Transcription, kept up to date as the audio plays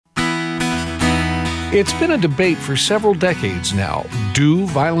It's been a debate for several decades now. Do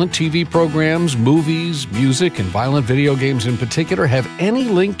violent TV programs, movies, music, and violent video games in particular have any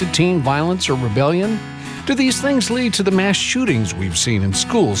link to teen violence or rebellion? Do these things lead to the mass shootings we've seen in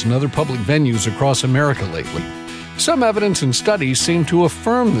schools and other public venues across America lately? Some evidence and studies seem to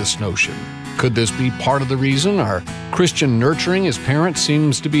affirm this notion. Could this be part of the reason our Christian nurturing as parents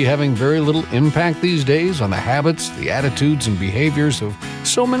seems to be having very little impact these days on the habits, the attitudes, and behaviors of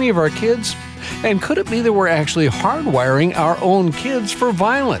so many of our kids? And could it be that we're actually hardwiring our own kids for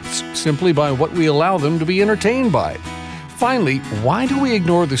violence simply by what we allow them to be entertained by? Finally, why do we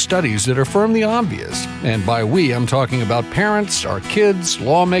ignore the studies that affirm the obvious? And by we, I'm talking about parents, our kids,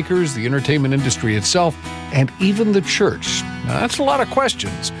 lawmakers, the entertainment industry itself, and even the church. Now, that's a lot of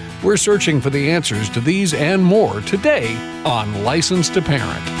questions. We're searching for the answers to these and more today on License to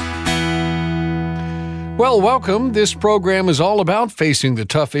Parent. Well, welcome. This program is all about facing the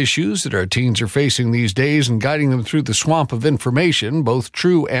tough issues that our teens are facing these days and guiding them through the swamp of information, both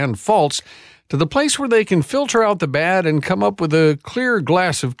true and false, to the place where they can filter out the bad and come up with a clear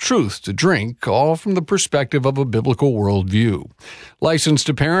glass of truth to drink, all from the perspective of a biblical worldview. License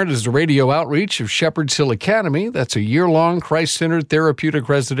to Parent is the radio outreach of Shepherd's Hill Academy. That's a year-long Christ-centered therapeutic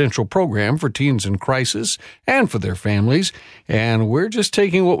residential program for teens in crisis and for their families. And we're just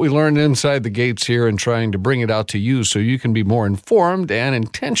taking what we learned inside the gates here and trying to bring it out to you so you can be more informed and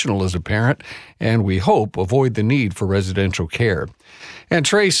intentional as a parent, and we hope avoid the need for residential care. And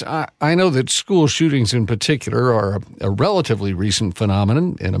Trace, I know that school shootings in particular are a relatively recent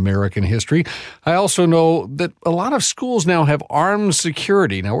phenomenon in American history. I also know that a lot of schools now have armed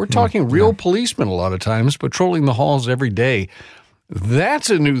security. Now, we're talking real policemen a lot of times patrolling the halls every day. That's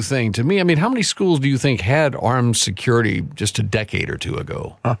a new thing to me. I mean, how many schools do you think had armed security just a decade or two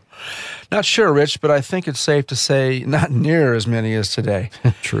ago? Not sure, Rich, but I think it's safe to say not near as many as today.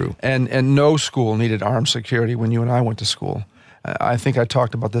 True. And no school needed armed security when you and I went to school. I think I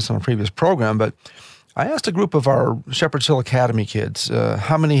talked about this on a previous program, but I asked a group of our Shepherd's Hill Academy kids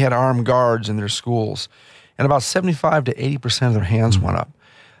how many had armed guards in their schools, and about 75 to 80% of their hands went up.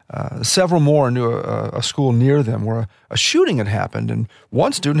 Several more knew a school near them where a shooting had happened, and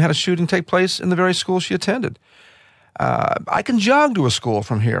one student had a shooting take place in the very school she attended. I can jog to a school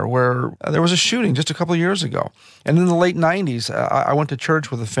from here where there was a shooting just a couple of years ago. And in the late 90s, I went to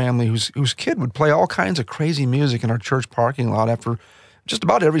church with a family whose kid would play all kinds of crazy music in our church parking lot after just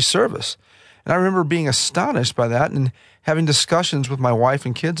about every service. And I remember being astonished by that and having discussions with my wife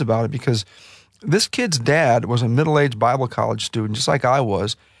and kids about it because this kid's dad was a middle-aged Bible college student, just like I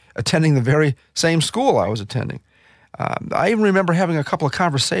was, attending the very same school I was attending. I even remember having a couple of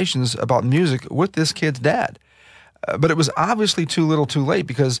conversations about music with this kid's dad. But it was obviously too little too late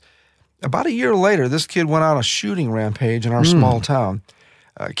because about a year later, this kid went on a shooting rampage in our small town,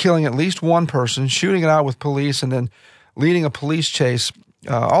 killing at least one person, shooting it out with police, and then leading a police chase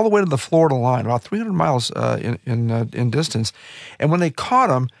all the way to the Florida line, about 300 miles in distance. And when they caught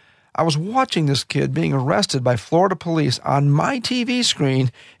him, I was watching this kid being arrested by Florida police on my TV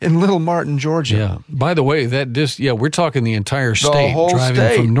screen in Little Martin, Georgia. Yeah. By the way, we're talking the entire state, the whole driving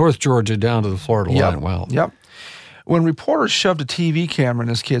state from North Georgia down to the Florida line. Wow. Yep. When reporters shoved a TV camera in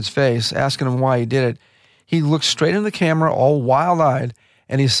this kid's face, asking him why he did it, he looked straight in the camera, all wild-eyed,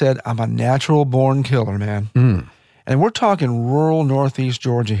 and he said, "I'm a natural-born killer, man." And we're talking rural northeast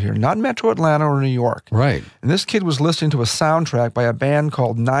Georgia here, not metro Atlanta or New York. Right. And this kid was listening to a soundtrack by a band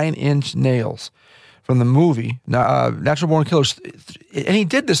called 9 Inch Nails from the movie Natural Born Killers. And he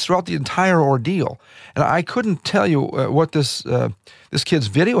did this throughout the entire ordeal. And I couldn't tell you what this kid's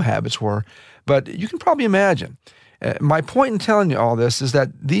video habits were, but you can probably imagine. My point in telling you all this is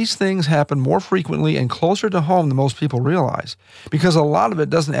that these things happen more frequently and closer to home than most people realize, because a lot of it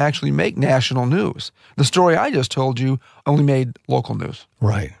doesn't actually make national news. The story I just told you only made local news.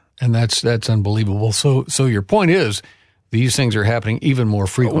 Right, and that's unbelievable. So your point is, these things are happening even more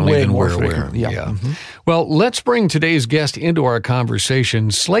frequently than we're aware. Yeah. Mm-hmm. Well, let's bring today's guest into our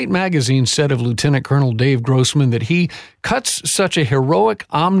conversation. Slate Magazine said of Lieutenant Colonel Dave Grossman that he cuts such a heroic,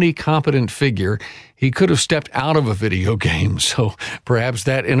 omnicompetent figure, he could have stepped out of a video game. So perhaps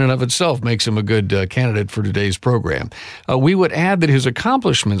that in and of itself makes him a good candidate for today's program. We would add that his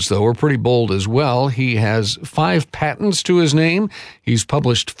accomplishments, though, are pretty bold as well. He has 5 patents to his name. He's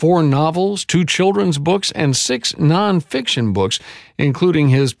published 4 novels, 2 children's books, and 6 nonfiction books, including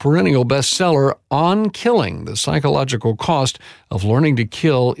his perennial bestseller, On Killing, The Psychological Cost of Learning to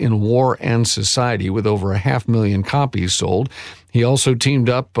Kill in War and Society, with over 500,000 copies sold. He also teamed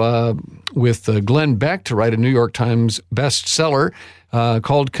up with Glenn Beck to write a New York Times bestseller,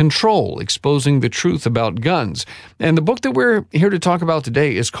 called Control, Exposing the Truth About Guns. And the book that we're here to talk about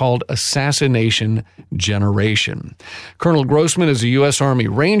today is called Assassination Generation. Colonel Grossman is a U.S. Army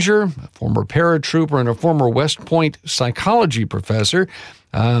Ranger, a former paratrooper, and a former West Point psychology professor.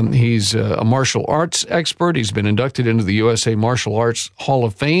 He's a martial arts expert. He's been inducted into the USA Martial Arts Hall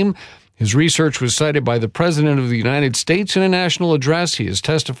of Fame. His research was cited by the President of the United States in a national address. He has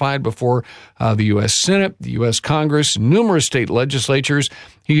testified before the U.S. Senate, the U.S. Congress, numerous state legislatures.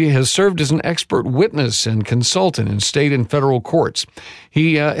 He has served as an expert witness and consultant in state and federal courts.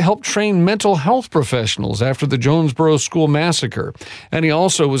 He helped train mental health professionals after the Jonesboro School Massacre, and he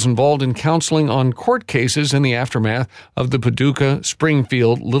also was involved in counseling on court cases in the aftermath of the Paducah,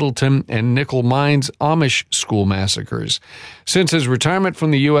 Springfield, Littleton, and Nickel Mines Amish school massacres. Since his retirement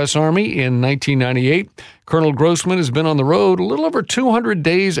from the U.S. Army in 1998, Colonel Grossman has been on the road a little over 200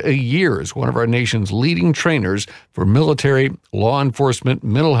 days a year as one of our nation's leading trainers for military, law enforcement,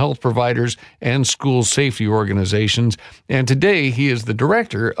 mental health providers, and school safety organizations. And today he is the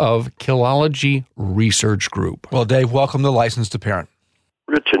director of Killology Research Group. Well, Dave, welcome to Licensed to Parent.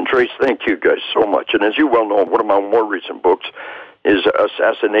 Rich and Trace, thank you guys so much. And as you well know, one of my more recent books is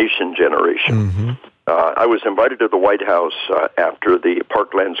Assassination Generation. Mm-hmm. I was invited to the White House after the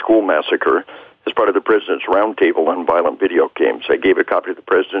Parkland School Massacre as part of the President's Roundtable on Violent Video Games. I gave a copy to the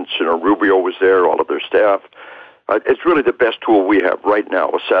President. Senator Rubio was there, all of their staff. It's really the best tool we have right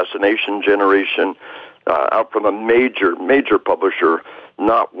now, Assassination Generation, out from a major publisher,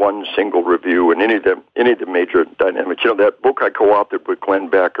 not one single review in any of the major dynamics. You know, that book I co-authored with Glenn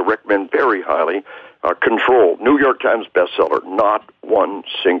Beck, I recommend very highly, Control, New York Times bestseller, not one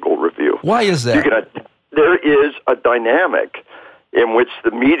single review. Why is that? There is a dynamic in which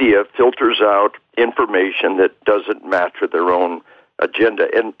the media filters out information that doesn't match with their own agenda.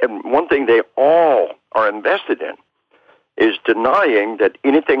 And one thing they all are invested in is denying that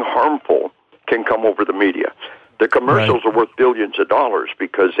anything harmful can come over the media. The commercials are worth billions of dollars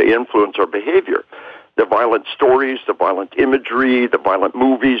because they influence our behavior. The violent stories, the violent imagery, the violent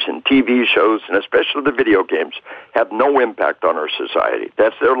movies and TV shows, and especially the video games, have no impact on our society.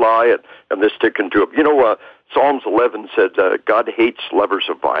 That's their lie, and they're sticking to it. You know, Psalms 11 said, God hates lovers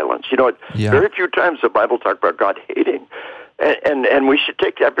of violence. You know, very few times the Bible talks about God hating. And we should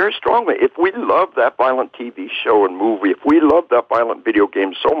take that very strongly. If we love that violent TV show and movie, if we love that violent video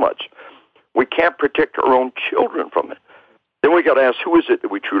game so much, we can't protect our own children from it. Then we got to ask, who is it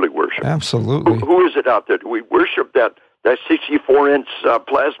that we truly worship? Absolutely. Who is it out there? Do we worship that 64-inch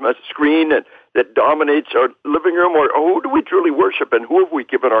plasma screen that dominates our living room, or who do we truly worship, and who have we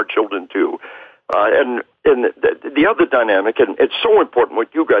given our children to? And the other dynamic, and it's so important what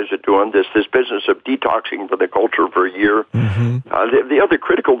you guys are doing, this business of detoxing for the culture for a year. Mm-hmm. The other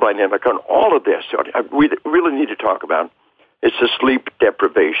critical dynamic on all of this, we really need to talk about, is the sleep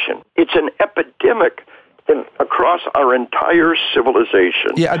deprivation. It's an epidemic across our entire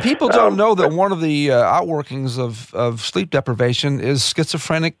civilization. Yeah, and people don't know that one of the outworkings of sleep deprivation is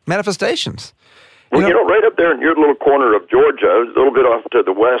schizophrenic manifestations. Well, you know, right up there in your little corner of Georgia, a little bit off to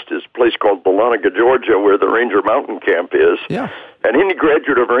the west, is a place called Dahlonega, Georgia, where the Ranger Mountain Camp is. Yeah. And any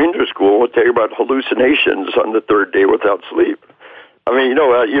graduate of Ranger School will tell you about hallucinations on the third day without sleep. I mean, you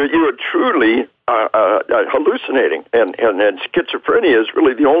know, you are truly hallucinating, and schizophrenia is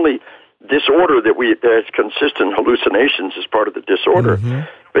really the only disorder that has consistent hallucinations as part of the disorder. Mm-hmm.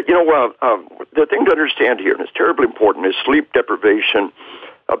 But, you know, the thing to understand here, and it's terribly important, is sleep deprivation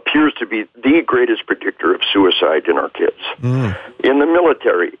appears to be the greatest predictor of suicide in our kids. Mm. In the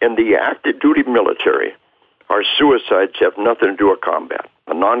military, in the active duty military, our suicides have nothing to do with combat.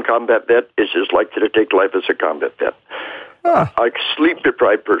 A non-combat vet is as likely to take life as a combat vet. A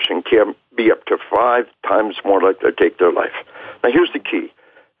sleep-deprived person can be up to 5 times more likely to take their life. Now, here's the key.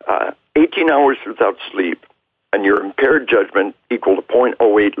 18 hours without sleep and your impaired judgment equal to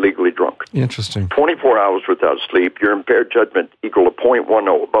 0.08 legally drunk. Interesting. 24 hours without sleep, your impaired judgment equal to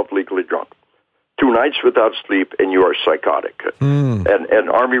 0.10 above legally drunk. 2 nights without sleep, and you are psychotic. Mm. And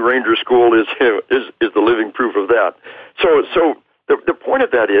Army Ranger School is the living proof of that. So the point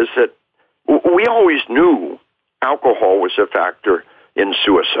of that is that we always knew alcohol was a factor in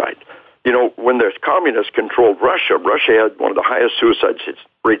suicide. You know, when the communists controlled Russia had one of the highest suicide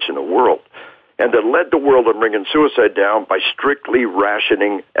rates in the world. And that led the world in bringing suicide down by strictly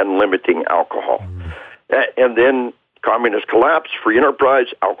rationing and limiting alcohol. And then communists collapsed, free enterprise,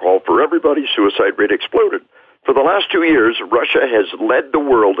 alcohol for everybody, suicide rate exploded. For the last 2 years, Russia has led the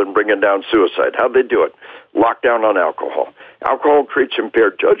world in bringing down suicide. How'd they do it? Lockdown on alcohol. Alcohol creates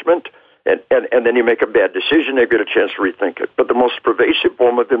impaired judgment, and then you make a bad decision, they get a chance to rethink it. But the most pervasive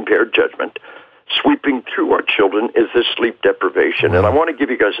form of impaired judgment, sweeping through our children is this sleep deprivation. And I want to give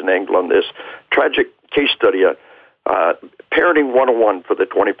you guys an angle on this tragic case study, Parenting 101 for the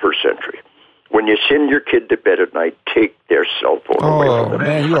 21st century. When you send your kid to bed at night, take their cell phone away from them.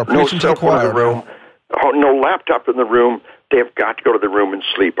 Man, you are no preaching cell to the phone choir, in the room. No laptop in the room. They have got to go to the room and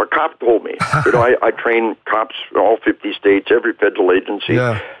sleep. A cop told me. I train cops in all 50 states, every federal agency.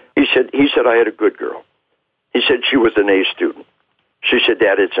 Yeah. He said I had a good girl. He said she was an A student. She said,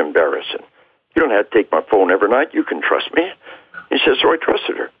 Dad, it's embarrassing. You don't have to take my phone every night. You can trust me. He said, so I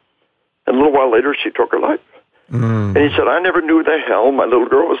trusted her. And a little while later, she took her life. And he said, I never knew the hell my little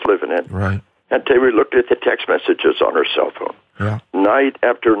girl was living in. Right. Until we looked at the text messages on her cell phone. Yeah. Night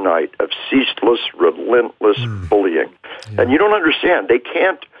after night of ceaseless, relentless bullying. Yeah. And you don't understand. They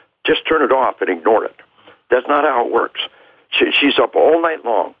can't just turn it off and ignore it. That's not how it works. She's up all night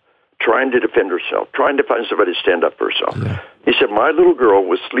long trying to defend herself, trying to find somebody to stand up for herself. Yeah. He said, my little girl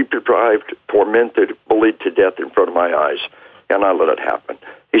was sleep-deprived, tormented, bullied to death in front of my eyes, and I let it happen.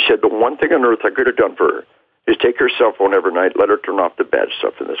 He said, the one thing on earth I could have done for her is take her cell phone every night, let her turn off the bad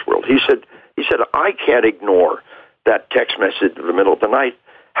stuff in this world. He said, I can't ignore that text message in the middle of the night.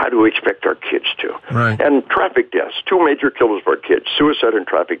 How do we expect our kids to? Right. And traffic deaths, two major killers of our kids, suicide and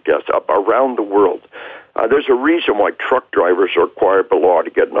traffic deaths up around the world. There's a reason why truck drivers are required by law to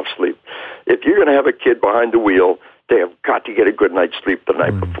get enough sleep. If you're going to have a kid behind the wheel, they have got to get a good night's sleep the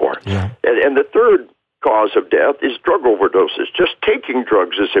night before. Yeah. And the third cause of death is drug overdoses. Just taking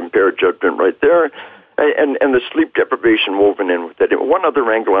drugs is impaired judgment right there, and the sleep deprivation woven in with it. And one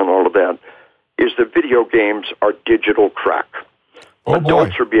other angle on all of that is the video games are digital crack.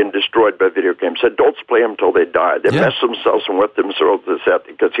 Adults are being destroyed by video games. Adults play them until they die. They mess themselves and wet themselves to death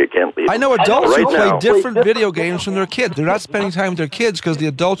because you can't leave them. I know adults who play different video games from their kids. They're not spending time with their kids because the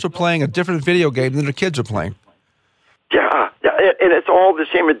adults are playing a different video game than their kids are playing. Yeah, and it's all the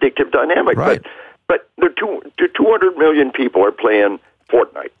same addictive dynamic. Right. But 200 million people are playing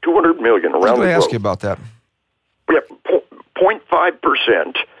Fortnite. 200 million around the world. I'm going to ask you about that. Yeah,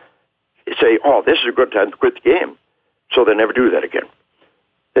 0.5% say, oh, this is a good time to quit the game. So they never do that again.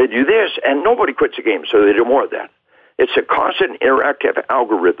 They do this, and nobody quits the game, so they do more of that. It's a constant interactive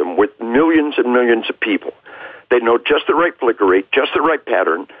algorithm with millions and millions of people. They know just the right flicker rate, just the right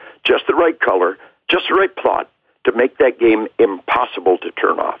pattern, just the right color, just the right plot to make that game impossible to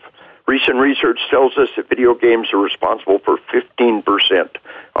turn off. Recent research tells us that video games are responsible for 15%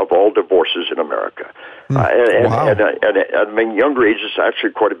 of all divorces in America. Wow. And younger ages,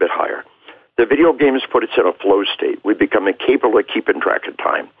 actually quite a bit higher. The video games put us in a flow state. We become incapable of keeping track of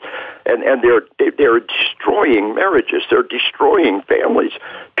time. And they're destroying marriages. They're destroying families.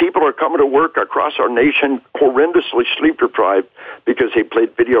 People are coming to work across our nation horrendously sleep-deprived because they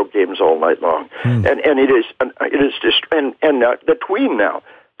played video games all night long. And the tween now,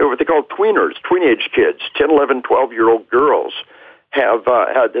 what they call tweeners, teenage kids, 10, 11, 12-year-old girls, have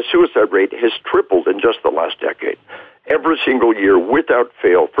the suicide rate has tripled in just the last decade. Every single year, without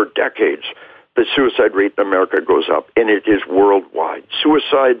fail, for decades, the suicide rate in America goes up, and it is worldwide.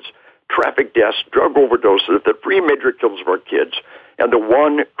 Suicides, traffic deaths, drug overdoses, the three major killers of our kids, and the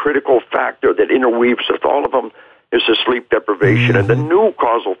one critical factor that interweaves with all of them is the sleep deprivation. And the new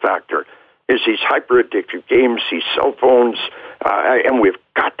causal factor is these hyper-addictive games, these cell phones, and we've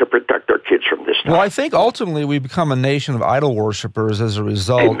got to protect our kids from this stuff. Well, I think ultimately we become a nation of idol worshipers as a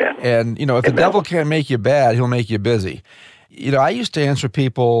result. Amen. And, if the devil can't make you bad, he'll make you busy. I used to answer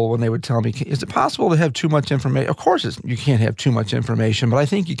people when they would tell me, is it possible to have too much information? Of course you can't have too much information, but I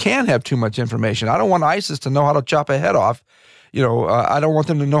think you can have too much information. I don't want ISIS to know how to chop a head off. I don't want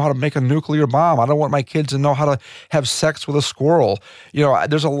them to know how to make a nuclear bomb. I don't want my kids to know how to have sex with a squirrel.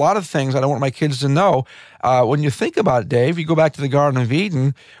 There's a lot of things I don't want my kids to know. When you think about it, Dave, you go back to the Garden of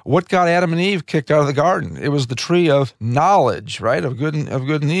Eden. What got Adam and Eve kicked out of the garden? It was the tree of knowledge, right, of good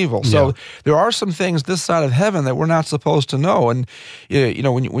and evil. So there are some things this side of heaven that we're not supposed to know. And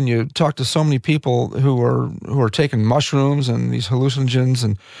when you talk to so many people who are taking mushrooms and these hallucinogens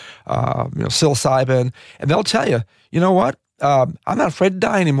and psilocybin, and they'll tell you, you know what? I'm not afraid to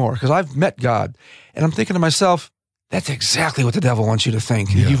die anymore because I've met God. And I'm thinking to myself, that's exactly what the devil wants you to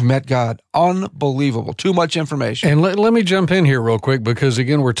think. Yeah. You've met God. Unbelievable. Too much information. And let me jump in here real quick because,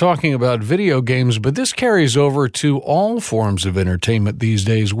 again, we're talking about video games, but this carries over to all forms of entertainment these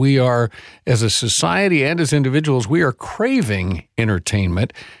days. We are, as a society and as individuals, we are craving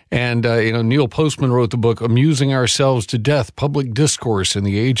entertainment. And, Neil Postman wrote the book, Amusing Ourselves to Death, Public Discourse in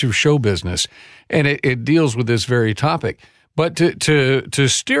the Age of Show Business. And it deals with this very topic. But to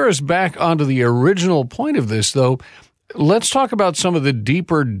steer us back onto the original point of this, though, let's talk about some of the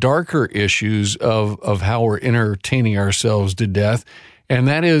deeper, darker issues of how we're entertaining ourselves to death. And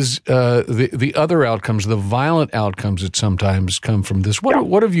that is the other outcomes, the violent outcomes that sometimes come from this.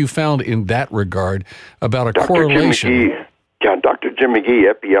 What have you found in that regard about a correlation? Dr. Jim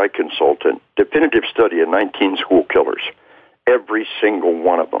McGee, FBI consultant, definitive study of 19 school killers. Every single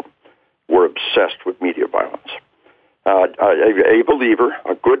one of them were obsessed with media violence. A believer,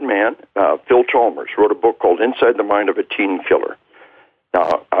 a good man, Phil Chalmers, wrote a book called Inside the Mind of a Teen Killer.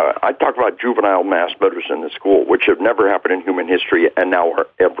 Now, I talk about juvenile mass murders in the school, which have never happened in human history and now are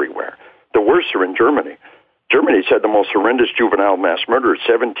everywhere. The worst are in Germany. Germany's had the most horrendous juvenile mass murder,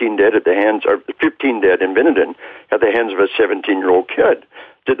 17 dead at the hands, or 15 dead in Winnenden at the hands of a 17-year-old kid.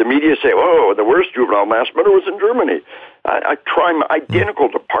 Did the media say, oh, the worst juvenile mass murder was in Germany? A crime identical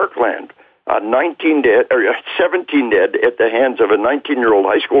to Parkland, 17 dead at the hands of a 19-year-old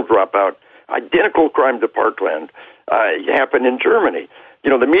high school dropout, identical crime to Parkland, happened in Germany. You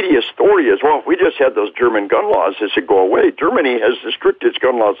know, the media story is, well, if we just had those German gun laws, this would go away. Germany has the strictest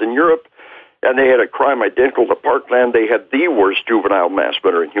gun laws in Europe, and they had a crime identical to Parkland. They had the worst juvenile mass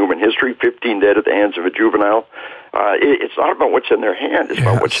murder in human history, 15 dead at the hands of a juvenile. It's not about what's in their hand. It's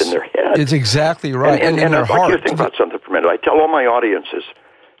about what's in their head. It's exactly right. And in their I'd heart. like you to think about something for a minute. I tell all my audiences,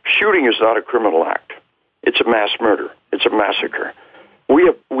 shooting is not a criminal act. It's a mass murder. It's a massacre.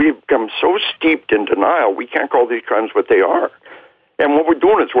 We've become so steeped in denial, we can't call these crimes what they are. And what we're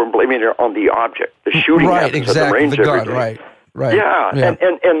doing is we're blaming it on the object. The shooting happens at the range every day. Right. Yeah.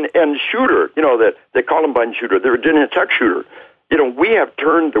 And shooter, you know, the Columbine shooter, the Virginia Tech shooter, you know, we have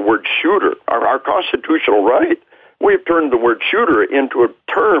turned the word shooter, our constitutional right, we have turned the word shooter into a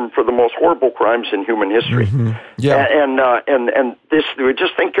term for the most horrible crimes in human history. Mm-hmm. Yeah. And this,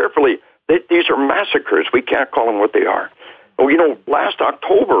 just think carefully, these are massacres. We can't call them what they are. Well, you know, last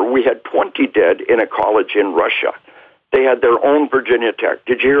October, we had 20 dead in a college in Russia. They had their own Virginia Tech.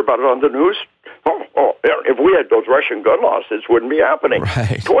 Did you hear about it on the news? Oh, if we had those Russian gun laws, this wouldn't be happening.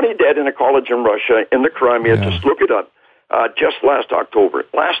 Right. 20 dead in a college in Russia, in the Crimea. Yeah. Just look it up. Just last October.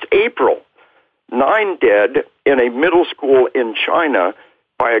 Last April, 9 dead in a middle school in China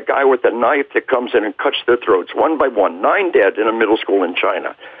by a guy with a knife that comes in and cuts their throats, one by one. 9 dead in a middle school in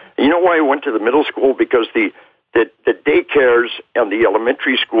China. And you know why I went to the middle school? Because the daycares and the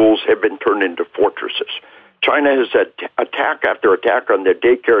elementary schools have been turned into fortresses. China has had attack after attack on their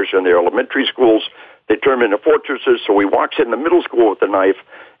daycares and their elementary schools. They turn them into fortresses, so he walks in the middle school with a knife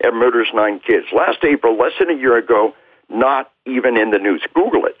and murders 9 kids. Last April, less than a year ago, not even in the news.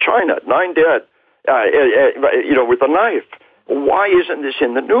 Google it. China, 9 dead, with a knife. Why isn't this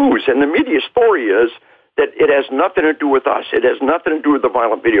in the news? And the media story is that it has nothing to do with us. It has nothing to do with the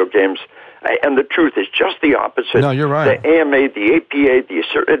violent video games. And the truth is just the opposite. No, you're right. The AMA, the APA,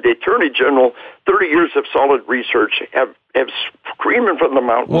 the Attorney General, 30 years of solid research have screaming from the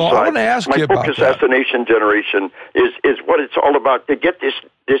mountainside. Well, I want to ask you about that. My book, Assassination Generation, is what it's all about, to get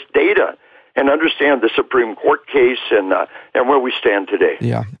this data and understand the Supreme Court case and where we stand today.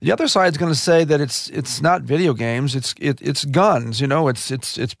 Yeah, the other side is going to say that it's not video games, it's guns. You know,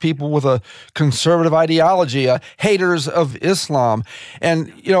 it's people with a conservative ideology, haters of Islam,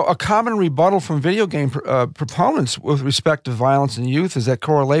 and you know, a common rebuttal from video game proponents with respect to violence in youth is that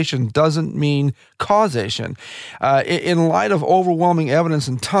correlation doesn't mean causation. In light of overwhelming evidence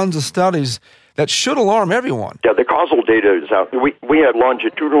and tons of studies that should alarm everyone. Yeah, the causal data is out. We have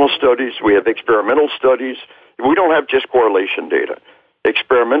longitudinal studies. We have experimental studies. We don't have just correlation data.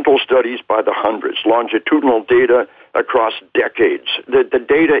 Experimental studies by the hundreds. Longitudinal data across decades. The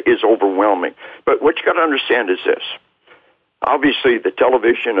data is overwhelming. But what you got to understand is this. Obviously, the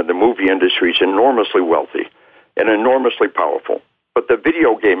television and the movie industry is enormously wealthy and enormously powerful. But the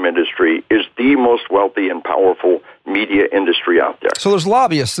video game industry is the most wealthy and powerful media industry out there. So there's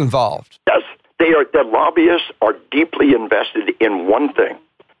lobbyists involved. Yes. The lobbyists are deeply invested in one thing,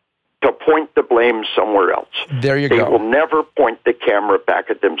 to point the blame somewhere else. There you go. They will never point the camera back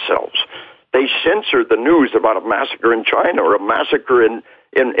at themselves. They censor the news about a massacre in China or a massacre in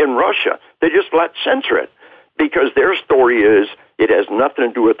Russia. They just censor it because their story is it has nothing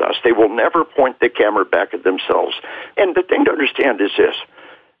to do with us. They will never point the camera back at themselves. And the thing to understand is this.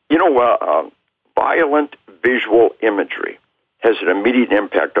 You know, violent visual imagery has an immediate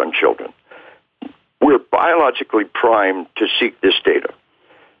impact on children. We're biologically primed to seek this data.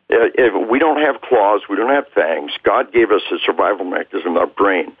 If we don't have claws, we don't have fangs. God gave us a survival mechanism in our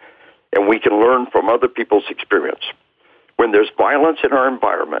brain, and we can learn from other people's experience. When there's violence in our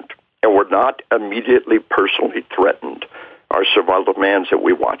environment, and we're not immediately personally threatened, our survival demands that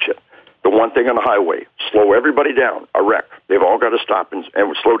we watch it. The one thing on the highway, slow everybody down, a wreck. They've all got to stop and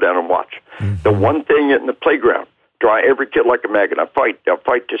slow down and watch. Mm-hmm. The one thing in the playground, dry every kid like a magnet, a fight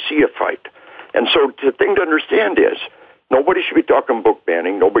to see a fight. And so the thing to understand is Nobody should be talking book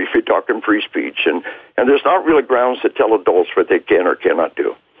banning. Nobody should be talking free speech. And there's not really grounds to tell adults what they can or cannot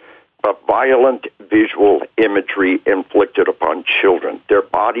do. But violent visual imagery inflicted upon children. Their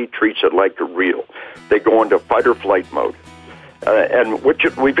body treats it like a real. They go into fight or flight mode.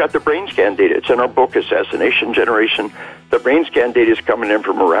 We've got the brain scan data. It's in our book, Assassination Generation. The brain scan data is coming in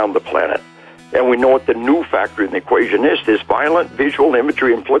from around the planet. And we know what the new factor in the equation is, this violent visual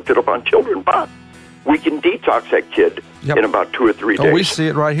imagery inflicted upon children. But we can detox that kid in about 2 or 3 days. Oh, we see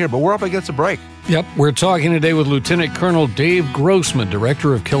it right here, but we're up against a break. Yep, we're talking today with Lieutenant Colonel Dave Grossman,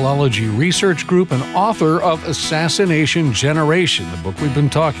 Director of Killology Research Group and author of Assassination Generation, the book we've been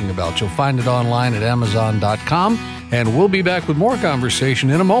talking about. You'll find it online at Amazon.com, and we'll be back with more conversation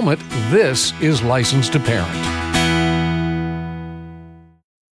in a moment. This is Licensed to Parent.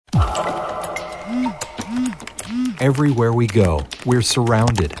 Everywhere we go, we're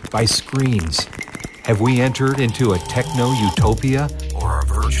surrounded by screens. Have we entered into a techno-utopia or a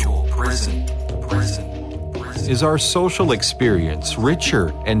virtual prison? Is our social experience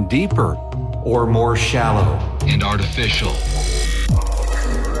richer and deeper or more shallow and artificial?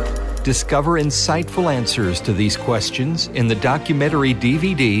 Discover insightful answers to these questions in the documentary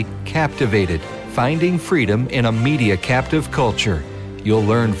DVD Captivated, Finding Freedom in a Media Captive Culture. You'll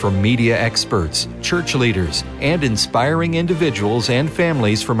learn from media experts, church leaders, and inspiring individuals and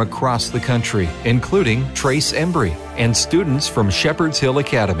families from across the country, including Trace Embry and students from Shepherd's Hill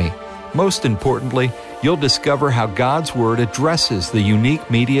Academy. Most importantly, you'll discover how God's Word addresses the unique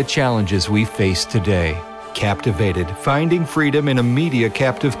media challenges we face today. Captivated, Finding Freedom in a Media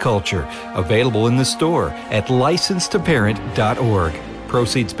Captive Culture. Available in the store at licensedtoparent.org.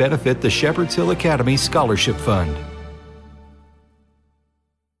 Proceeds benefit the Shepherd's Hill Academy Scholarship Fund.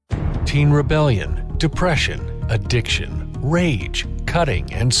 Teen rebellion, depression, addiction, rage,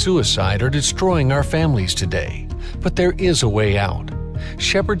 cutting, and suicide are destroying our families today. But there is a way out.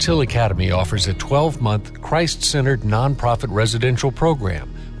 Shepherd's Hill Academy offers a 12-month, Christ-centered nonprofit residential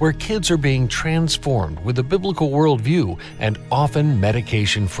program where kids are being transformed with a biblical worldview and often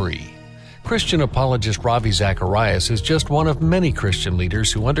medication-free. Christian apologist Ravi Zacharias is just one of many Christian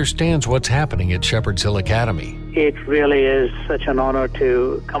leaders who understands what's happening at Shepherd's Hill Academy. It really is such an honor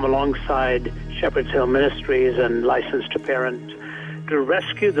to come alongside Shepherd's Hill Ministries and Licensed to Parent to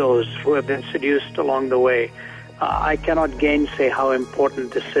rescue those who have been seduced along the way. I cannot gainsay how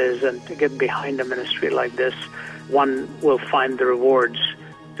important this is, and to get behind a ministry like this, one will find the rewards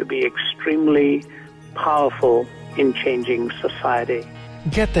to be extremely powerful in changing society.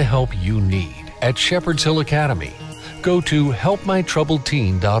 Get the help you need at Shepherd's Hill Academy. Go to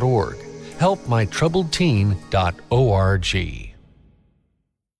helpmytroubledteen.org. helpmytroubledteen.org.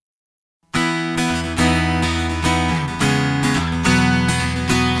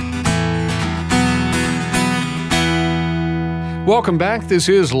 Welcome back. This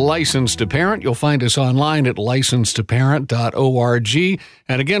is Licensed to Parent. You'll find us online at licensedtoparent.org.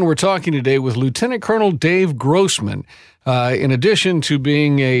 And again, we're talking today with Lieutenant Colonel Dave Grossman. In addition to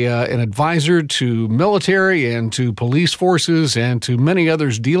being an advisor to military and to police forces and to many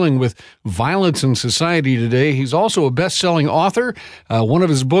others dealing with violence in society today, he's also a best-selling author. One of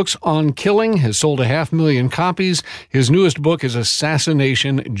his books on killing has sold 500,000 copies. His newest book is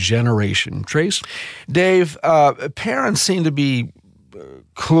Assassination Generation. Trace? Dave, parents seem to be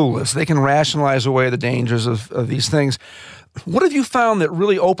clueless. They can rationalize away the dangers of these things. What have you found that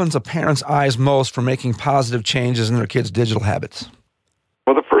really opens a parent's eyes most for making positive changes in their kids' digital habits?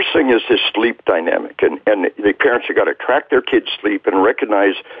 Well, the first thing is this sleep dynamic, and the parents have got to track their kids' sleep and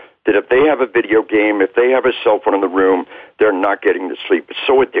recognize that if they have a video game, if they have a cell phone in the room, they're not getting to sleep. It's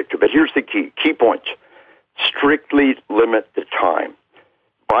so addictive. But here's the key points. Strictly limit the time.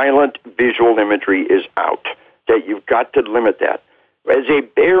 Violent visual imagery is out. That you've got to limit that. As a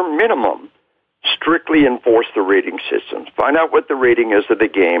bare minimum, strictly enforce the rating systems. Find out what the rating is of the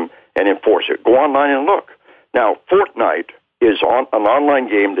game and enforce it. Go online and look. Now, Fortnite is an online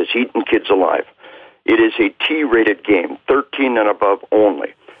game that's eating kids alive. It is a T-rated game, 13 and above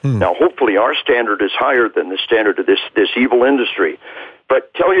only. Now, hopefully our standard is higher than the standard of this evil industry.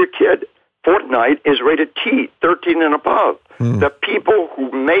 But tell your kid, Fortnite is rated T, 13 and above. The people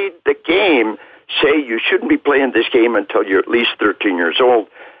who made the game say you shouldn't be playing this game until you're at least 13 years old,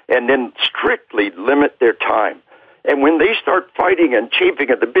 and then strictly limit their time. And when they start fighting and chafing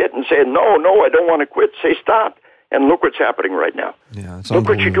at the bit and saying, no, I don't want to quit, say stop. And look what's happening right now. Yeah, look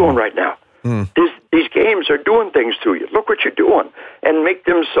what you're doing right now. These games are doing things to you. Look what you're doing. And make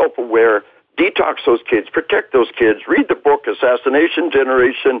them self-aware. Detox those kids. Protect those kids. Read the book, Assassination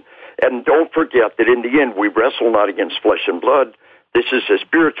Generation. And don't forget that in the end, we wrestle not against flesh and blood. This is a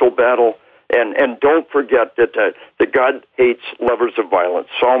spiritual battle. And don't forget that God hates lovers of violence.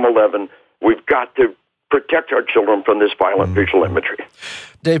 Psalm 11, we've got to protect our children from this violent visual imagery.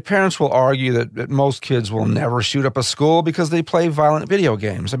 Dave, parents will argue that most kids will never shoot up a school because they play violent video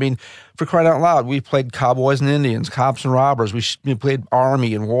games. I mean, for crying out loud, we played cowboys and Indians, cops and robbers. We played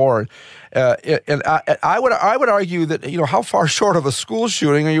army and war. And I would argue that, how far short of a school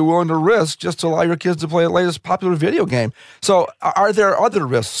shooting are you willing to risk just to allow your kids to play the latest popular video game? So are there other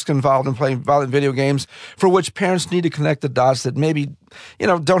risks involved in playing violent video games for which parents need to connect the dots that maybe,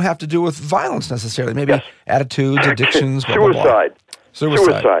 don't have to do with violence necessarily? Maybe attitudes, addictions, blah, blah, blah.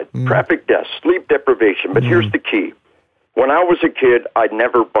 Suicide, traffic deaths, sleep deprivation. But here's the key. When I was a kid, I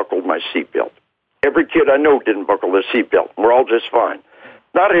never buckled my seatbelt. Every kid I know didn't buckle their seatbelt. We're all just fine.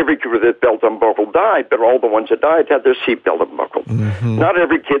 Not every kid with their belt unbuckled died, but all the ones that died had their seatbelt unbuckled. Not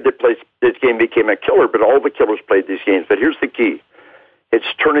every kid that plays this game became a killer, but all the killers played these games. But here's the key.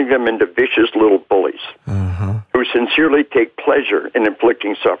 It's turning them into vicious little bullies who sincerely take pleasure in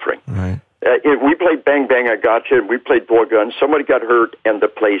inflicting suffering. Right. We played Bang Bang, I Gotcha, and we played Toy Gun. Somebody got hurt, and the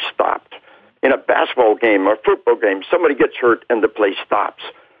play stopped. In a basketball game or football game, somebody gets hurt, and the play stops.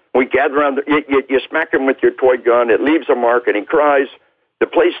 We gather around, you smack him with your toy gun, it leaves a mark, and he cries. The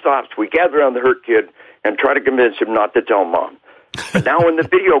play stops. We gather around the hurt kid and try to convince him not to tell mom. But now in the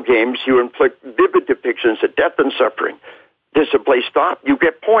video games, you inflict vivid depictions of death and suffering. Does the play stop? You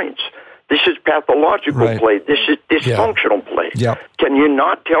get points. This is pathological play. This is dysfunctional play. Yep. Can you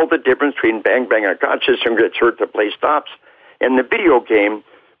not tell the difference between Bang Bang, I Gotcha, someone gets hurt, the play stops, and the video game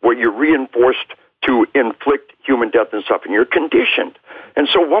where you're reinforced to inflict human death and suffering? You're conditioned. And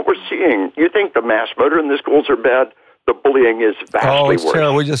so what we're seeing, you think the mass murder in the schools are bad? The bullying is vastly worse.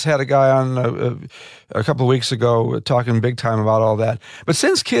 Terrible. We just had a guy on a couple of weeks ago talking big time about all that. But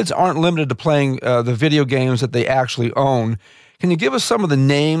since kids aren't limited to playing the video games that they actually own, can you give us some of the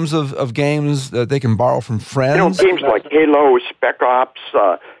names of games that they can borrow from friends? Games like Halo, Spec Ops,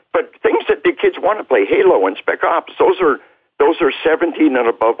 but things that the kids want to play, Halo and Spec Ops, those are 17 and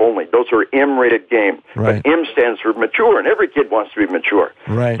above only. Those are M-rated games. Right. But M stands for mature, and every kid wants to be mature.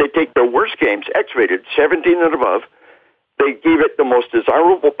 Right. They take the worst games, X-rated, 17 and above. They gave it the most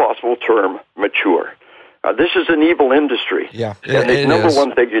desirable possible term, mature. This is an evil industry. Yeah, and the number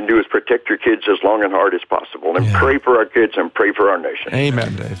one thing you can do is protect your kids as long and hard as possible, and pray for our kids and pray for our nation.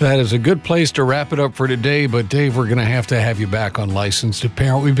 Amen, Dave. That is a good place to wrap it up for today, but Dave, we're going to have you back on Licensed to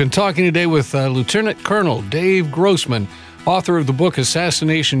Parent. We've been talking today with Lieutenant Colonel Dave Grossman, author of the book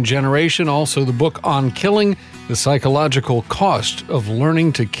Assassination Generation, also the book On Killing, the Psychological Cost of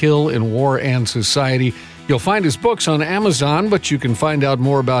Learning to Kill in War and Society. You'll find his books on Amazon, but you can find out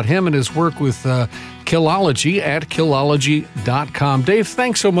more about him and his work with Killology at Killology.com. Dave,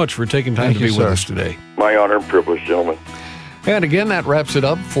 thanks so much for taking time to be with us today. My honor and privilege, gentlemen. And again, that wraps it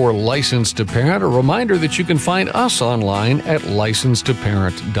up for Licensed to Parent. A reminder that you can find us online at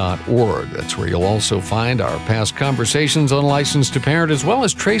licensedtoparent.org. That's where you'll also find our past conversations on Licensed to Parent, as well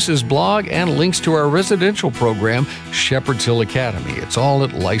as Trace's blog and links to our residential program, Shepherd's Hill Academy. It's all at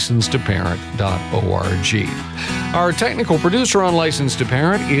licensedtoparent.org. Our technical producer on Licensed to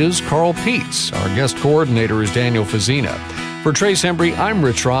Parent is Carl Peets. Our guest coordinator is Daniel Fazina. For Trace Embry, I'm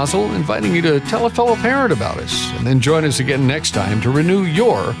Rich Rosell, inviting you to tell a fellow parent about us, and then join us again next time to renew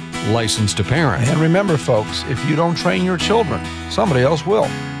your License to Parent. And remember, folks, if you don't train your children, somebody else will.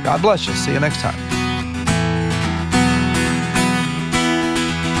 God bless you. See you next time.